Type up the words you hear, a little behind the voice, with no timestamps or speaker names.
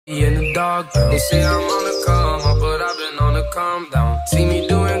In the dark, they say I'm on the come up, but I've been on the calm down. See me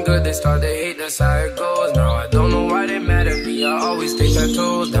doing good, they start to hate, that's how it goes now. I don't know why they mad at me, I always take their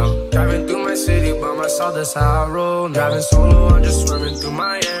toes down. Driving through my city by myself, that's how I roll. Driving solo, I'm just swimming through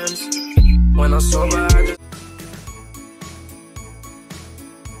my hands. When I'm sober, I just...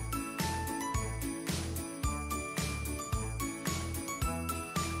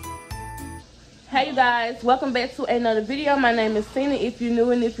 Hey you guys, welcome back to another video. My name is Cena. If you're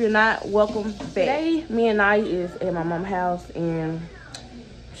new and if you're not, welcome back. Today, me and I is at my mom's house and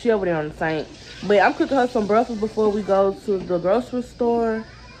she over there on the sink. But I'm cooking her some breakfast before we go to the grocery store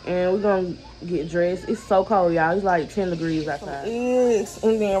and we're gonna get dressed. It's so cold, y'all. It's like 10 degrees outside. Eggs,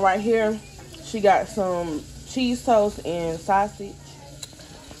 and then right here, she got some cheese toast and sausage.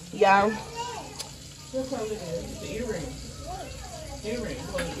 Y'all.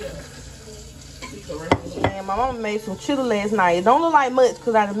 And my mama made some chili last night. It don't look like much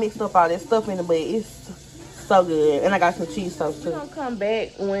because I done mixed up all that stuff in it, but it's so good. And I got some cheese toast too. We're gonna come back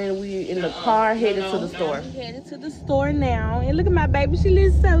when we in the car headed to the store. We headed to the store now. And look at my baby. She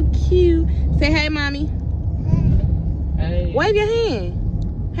looks so cute. Say hey, mommy. Hey. Wave your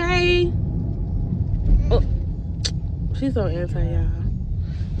hand. Hey. Oh. She's so anti, y'all.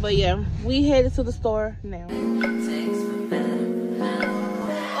 But yeah, we headed to the store now.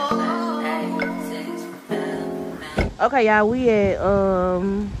 Okay, y'all, we at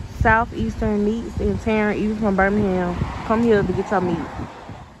Southeastern Meats in Tarrant, even from Birmingham. Come here to get your meat.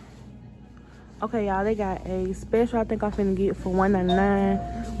 Okay, y'all, they got a special I think I'm finna get for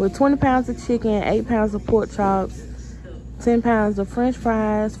 $1.99 with 20 pounds of chicken, 8 pounds of pork chops, 10 pounds of french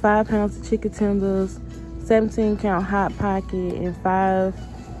fries, 5 pounds of chicken tenders, 17-count hot pocket, and 5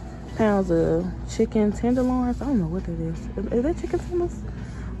 pounds of chicken tenderloins. I don't know what that is. Is that chicken tenders?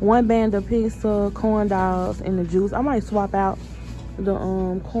 1 band of pizza, corn dogs, and the juice. I might swap out the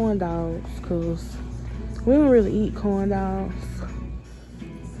corn dogs because we don't really eat corn dogs.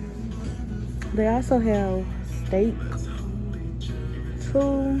 They also have steak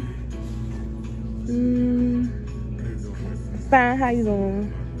too. Fine, how you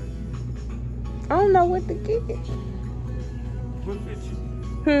doing? I don't know what to get. What fits you?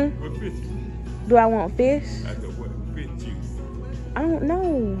 What fits you? Do I want fish? I said, what fits you? I don't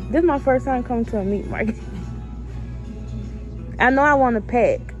know. This is my first time coming to a meat market. I know I want a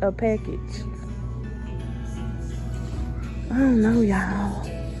package. I don't know, y'all.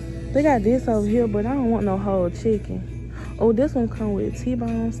 They got this over here, but I don't want no whole chicken. Oh, this one come with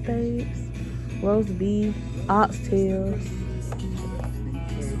T-bone steaks, roast beef, oxtails.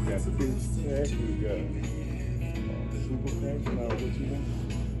 Got the fish. Actually got super crack.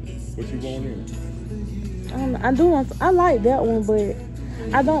 What you want in it? I like that one, but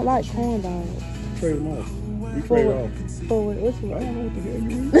I don't like corn dogs. Trade them off. We trade off. For what's I don't know what the hell you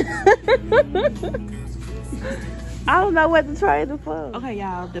mean. I don't know what to trade it for. Okay,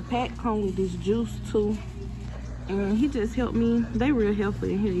 y'all, the pack come with this juice too. And he just helped me. They real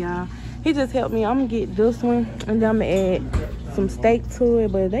healthy in here, y'all. He just helped me. I'm gonna get this one and then I'm gonna add some steak to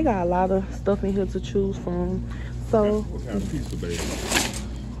it, but they got a lot of stuff in here to choose from. So what kind of pizza, baby?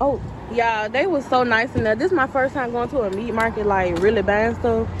 Oh, y'all, they was so nice in there. This is my first time going to a meat market, like really buying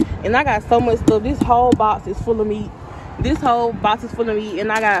stuff. And I got so much stuff. This whole box is full of meat. This whole box is full of meat.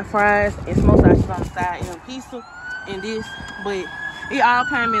 And I got fries and smoked sausage on the side and a pizza and this. But it all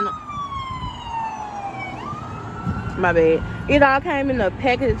came in my bad. It all came in a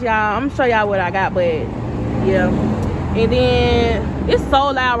package, y'all. I'm gonna show y'all what I got, but yeah. And then it's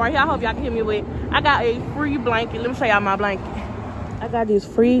so loud right here. I hope y'all can hear me, but I got a free blanket. Let me show y'all my blanket. I got this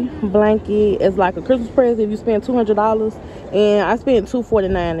free blanket. It's like a Christmas present if you spend $200. And I spent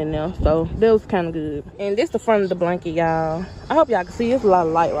 $249 in there. So that was kind of good. And this the front of the blanket, y'all. I hope y'all can see. It's a lot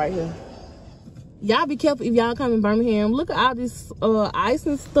of light right here. Y'all be careful if y'all come in Birmingham. Look at all this ice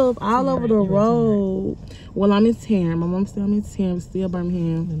and stuff all over the road. Well, I'm in Tarrant. My mom still in Tarrant, still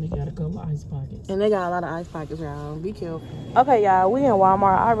Birmingham. And they got a couple of ice pockets. And they got a lot of ice pockets, y'all. Be careful. Okay, y'all. We in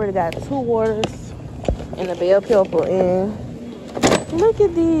Walmart. I already got 2 waters and a bell pepper. And look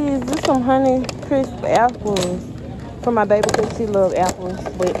at these. This some Honey Crisp apples for my baby because she loves apples.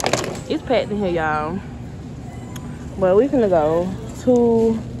 But it's packed in here, y'all. But we finna go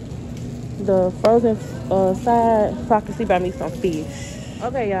to the frozen side so I can see about me some fish.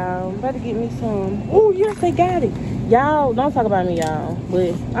 Okay, y'all. I'm about to get me some. Oh, yes, they got it. Y'all, don't talk about me, y'all.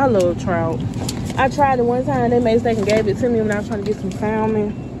 But I love trout. I tried it one time. They made a mistake and gave it to me when I was trying to get some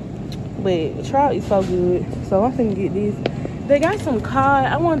salmon. But trout is so good. So I'm finna get these. They got some cod.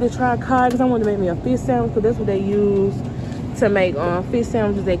 I wanted to try cod because I wanted to make me a fish sandwich because that's what they use to make fish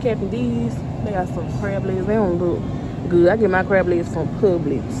sandwiches at Captain D's. They got some crab legs. They don't look good. I get my crab legs from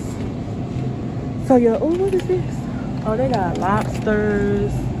Publix. So yeah, oh, what is this? Oh, they got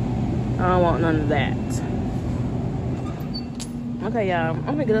lobsters. I don't want none of that. Okay, y'all, I'm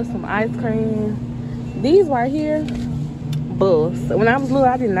gonna get us some ice cream. These right here, bust. When I was little,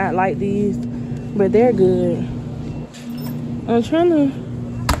 I did not like these, but they're good. I'm trying to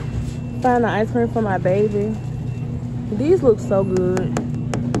find the ice cream for my baby. These look so good.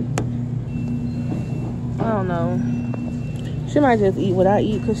 I don't know. She might just eat what I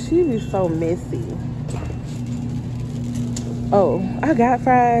eat because she be so messy. Oh, I got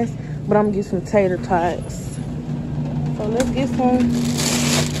fries, but I'm gonna get some tater tots. So let's get some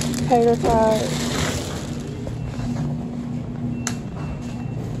tater tots.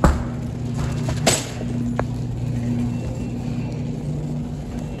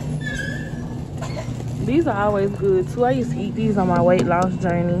 These are always good too. I used to eat these on my weight loss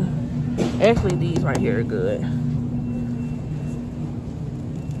journey. Actually, these right here are good.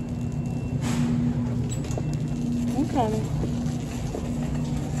 Okay.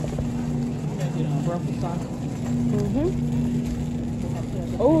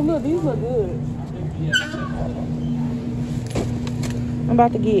 Oh, look, these look good. I'm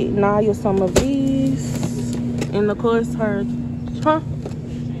about to get Naya some of these. And of course, her,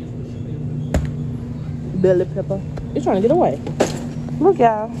 belly pepper. It's trying to get away. Look,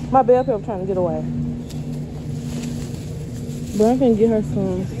 y'all. My bell pepper trying to get away. But I'm gonna get her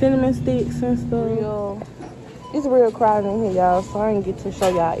some cinnamon sticks and stuff. It's real crowded in here, y'all, so I didn't get to show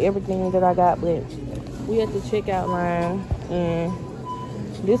y'all everything that I got, but we at the checkout line, and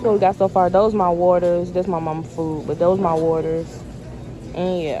this is what we got so far. Those my waters. That's my mama food, but those my waters.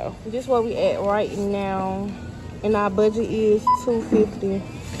 And yeah, this is where we at right now, and our budget is $250.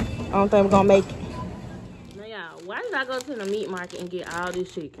 I don't think we're gonna make it. Now, y'all, why did I go to the meat market and get all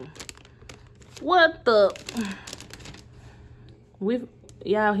this chicken? What the?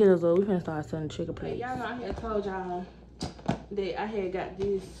 Y'all hit us up. We finna start selling chicken plates. Y'all know I had told y'all that I had got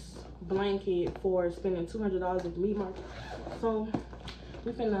this blanket for spending $200 at the meat market. So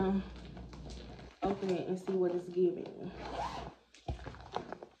we finna open it and see what it's giving.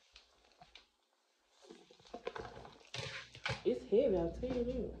 It's heavy, I'll tell you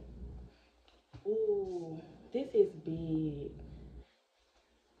that. Ooh, this is big.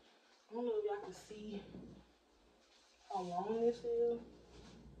 I don't know if y'all can see how long this is.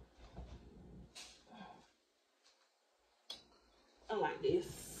 I like this.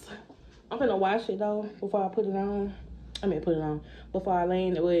 I'm finna wash it though before I put it on. Before I lay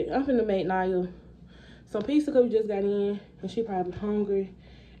in it with. I'm finna make Naya some pizza because we just got in and she probably hungry.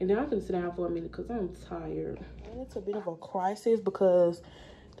 And then I'm finna sit down for a minute because I'm tired. And it's a bit of a crisis because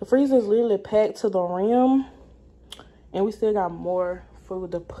the freezer is literally packed to the rim and we still got more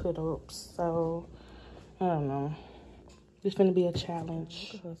food to put up. So, I don't know. It's finna be a challenge.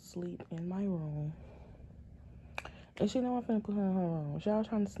 Look at her sleep in my room. And she know I'm finna put her in her room. Y'all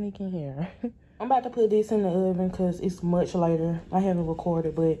trying to sneak in here. I'm about to put this in the oven because it's much later. I haven't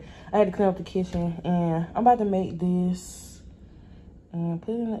recorded, but I had to clean up the kitchen. And I'm about to make this and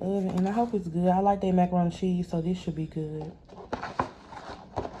put it in the oven. And I hope it's good. I like that macaroni and cheese, so this should be good.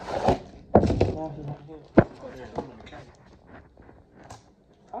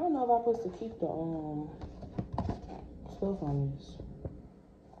 I don't know if I'm supposed to keep the stuff on this.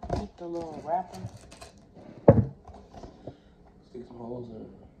 Keep the little wrapper. Stick some holes in it.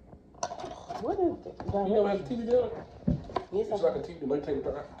 What is it? You know how the TV does? Yes, it's like a TV. Like take it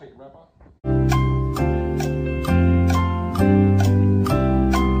wrap off.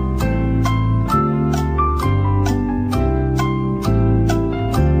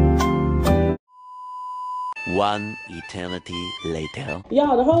 One eternity later.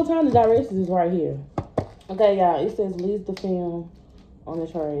 Y'all, the whole time the directions is right here. Okay, y'all, it says leave the film on the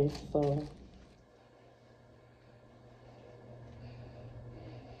tray, so.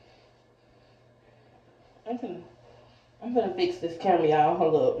 I'm gonna fix this camera, y'all.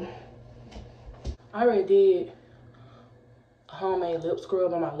 Hold up. I already did homemade lip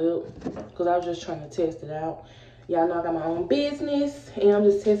scrub on my lip because I was just trying to test it out. Y'all know I got my own business and I'm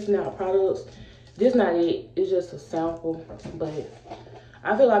just testing out products. This not it. It's just a sample, but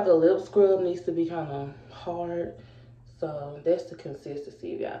I feel like a lip scrub needs to be kind of hard. So that's the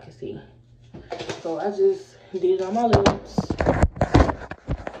consistency, if y'all can see. So I just did it on my lips.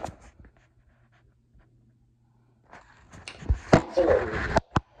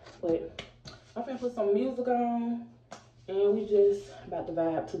 But I'm gonna put some music on and we just about to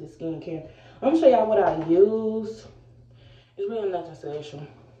vibe to the skincare. I'm gonna show y'all what I use. It's really nothing special.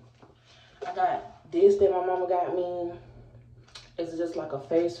 I got this that my mama got me. It's just like a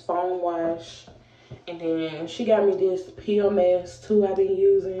face foam wash. And then she got me this PMS too I've been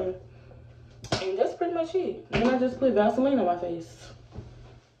using. And that's pretty much it. And then I just put Vaseline on my face.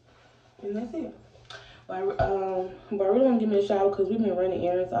 And that's it. But I really want to give me a shower because we've been running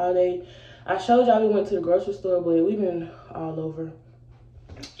errands all day. I showed y'all we went to the grocery store, but we've been all over.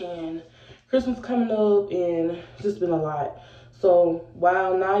 And Christmas coming up and it's just been a lot. So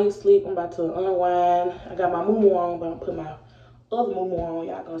while now you sleep, I'm about to unwind. I got my moo on, but I'm putting my other moo on.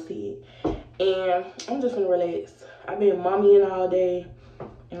 Y'all gonna see it. And I'm just gonna relax. I've been mommying all day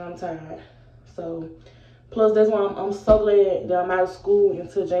and I'm tired. So plus that's why I'm so glad that I'm out of school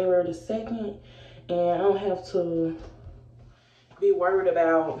until January the 2nd. And I don't have to be worried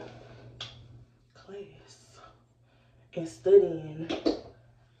about class and studying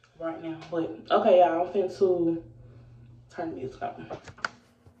right now. But okay, y'all, I'm finna to turn the music up.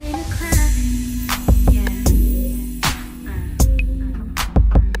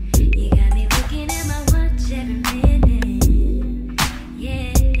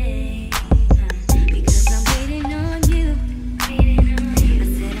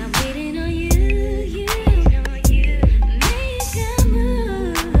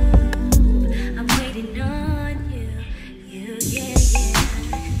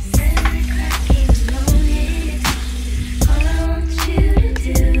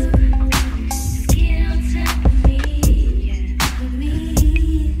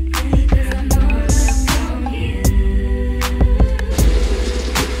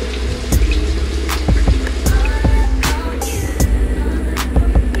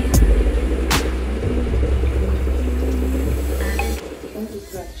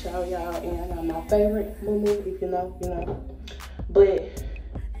 Favorite moo, if you know, you know. But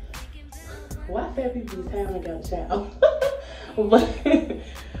why fat people just haven't got a child?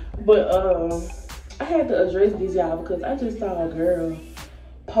 but I had to address these y'all because I just saw a girl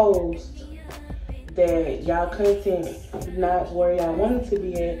post that y'all content not where y'all wanted to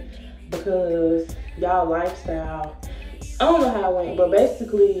be at because y'all lifestyle, I don't know how it went, but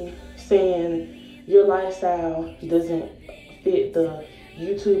basically saying your lifestyle doesn't fit the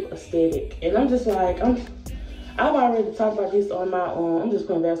YouTube aesthetic. And I'm just like, I've already talked about this on my I'm just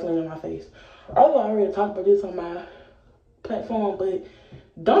putting Vaseline on my face. I've already talked about this on my platform, but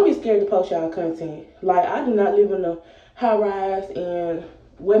don't be scared to post y'all content. Like, I do not live in a high rise, and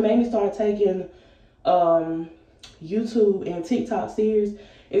what made me start taking YouTube and TikTok serious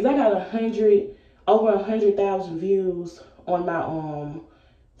is I got over 100,000 views on my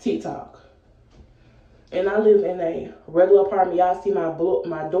TikTok. And I live in a regular apartment. Y'all see my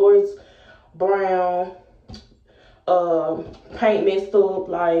doors brown, paint messed up.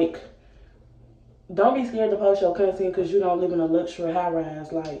 Like, don't be scared to post your content because you don't live in a luxury high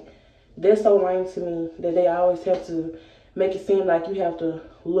rise. Like, that's so lame to me that they always have to make it seem like you have to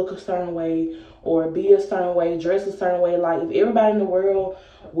look a certain way or be a certain way, dress a certain way. Like, if everybody in the world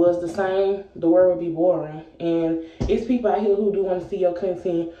was the same, the world would be boring. And it's people out here who do want to see your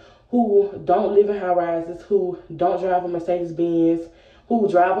content, who don't live in high rises, who don't drive a Mercedes-Benz, who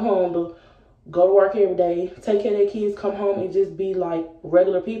drive a Honda, go to work every day, take care of their kids, come home and just be like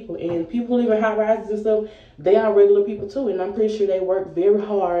regular people. And people who live in high rises and stuff, they are regular people too. And I'm pretty sure they work very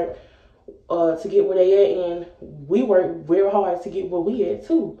hard to get where they at. And we work very hard to get where we at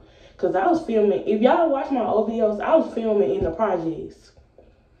too. Because I was filming, if y'all watch my old videos, I was filming in the projects.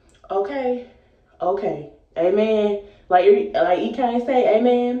 Okay. Amen. Like you can't say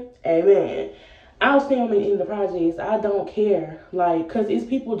amen. Amen. I was filming in the projects. I don't care. Like, because it's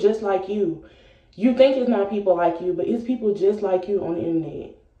people just like you. You think it's not people like you, but it's people just like you on the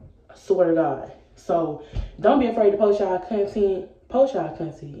internet. I swear to God. So, don't be afraid to post y'all content. Post y'all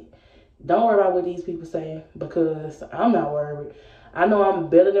content. Don't worry about what these people say, because I'm not worried. I know I'm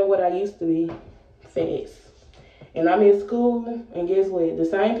better than what I used to be. Facts. And I'm in school, and guess what? The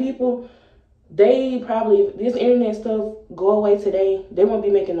same people, they probably, if this internet stuff go away today, they won't be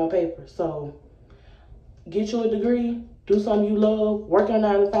making no paper. So, get you a degree, do something you love, work your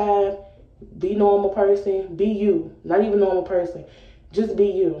 9 to 5, be a normal person, be you. Not even a normal person, just be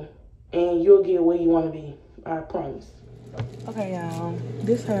you. And you'll get where you want to be, I promise. Okay, y'all,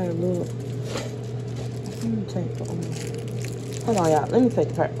 this how it look. Let me take hold on, y'all, let me take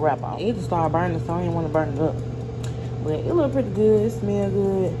the wrap off. It just started burning, so I didn't want to burn it up. But it look pretty good, it smell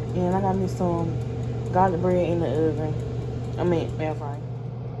good, and I got me some garlic bread in the oven. I mean, air fryer.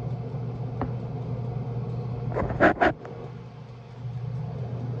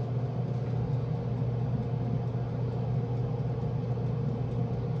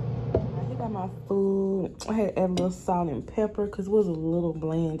 I got my food. I had to add a little salt and pepper because it was a little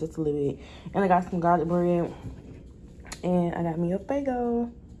bland, just a little bit. And I got some garlic bread, and I got me a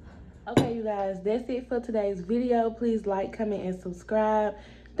Fago. Okay, you guys, that's it for today's video. Please like, comment, and subscribe.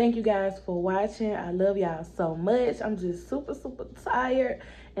 Thank you guys for watching. I love y'all so much. I'm just super tired,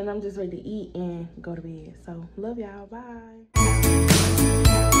 and I'm just ready to eat and go to bed. So love y'all.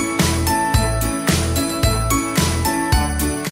 Bye.